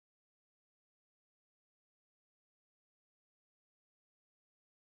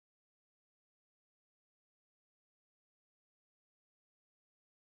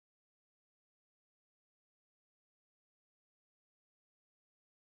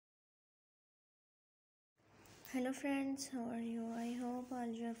Hello friends, how are you? I hope all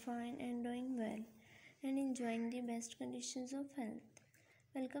you are fine and doing well and enjoying the best conditions of health.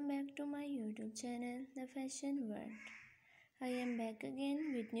 Welcome back to my YouTube channel, The Fashion World. I am back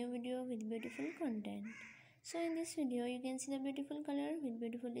again with new video with beautiful content. So in this video you can see the beautiful color with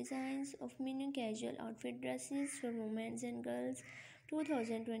beautiful designs of mini casual outfit dresses for women and girls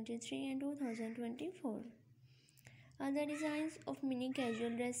 2023 and 2024. Other designs of mini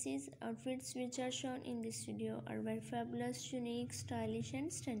casual dresses outfits which are shown in this video are very fabulous, unique, stylish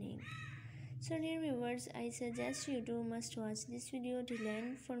and stunning. So dear viewers, I suggest you to must watch this video till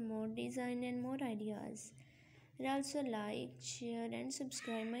end for more design and more ideas. And also like, share and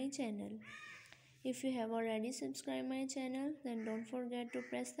subscribe my channel. If you have already subscribed my channel, then don't forget to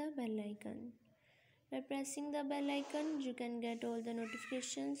press the bell icon. By pressing the bell icon, you can get all the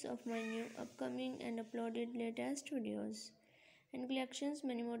notifications of my new upcoming and uploaded latest videos and collections,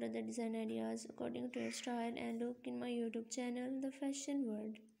 many more other design ideas according to your style and look in my YouTube channel, The Fashion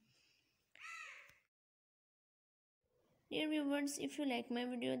World. Dear viewers, if you like my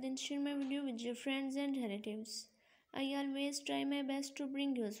video, then share my video with your friends and relatives. I always try my best to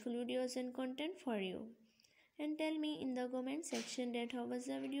bring useful videos and content for you. And tell me in the comment section that how was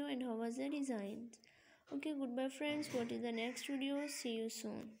the video and how was the design. Okay, goodbye friends. What is the next video? See you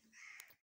soon.